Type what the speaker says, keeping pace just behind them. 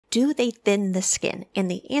Do they thin the skin?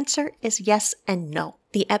 And the answer is yes and no.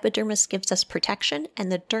 The epidermis gives us protection,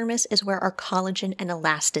 and the dermis is where our collagen and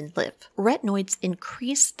elastin live. Retinoids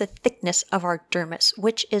increase the thickness of our dermis,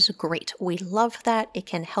 which is great. We love that. It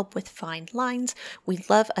can help with fine lines. We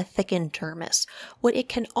love a thickened dermis. What it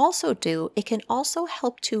can also do, it can also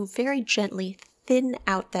help to very gently thin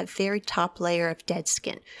out that very top layer of dead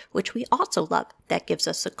skin, which we also love. That gives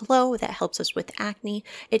us a glow, that helps us with acne.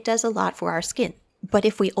 It does a lot for our skin. But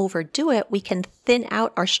if we overdo it, we can thin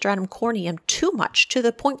out our stratum corneum too much to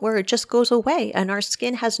the point where it just goes away and our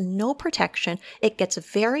skin has no protection. It gets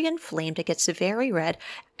very inflamed, it gets very red,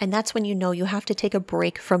 and that's when you know you have to take a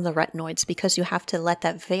break from the retinoids because you have to let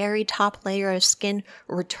that very top layer of skin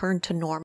return to normal.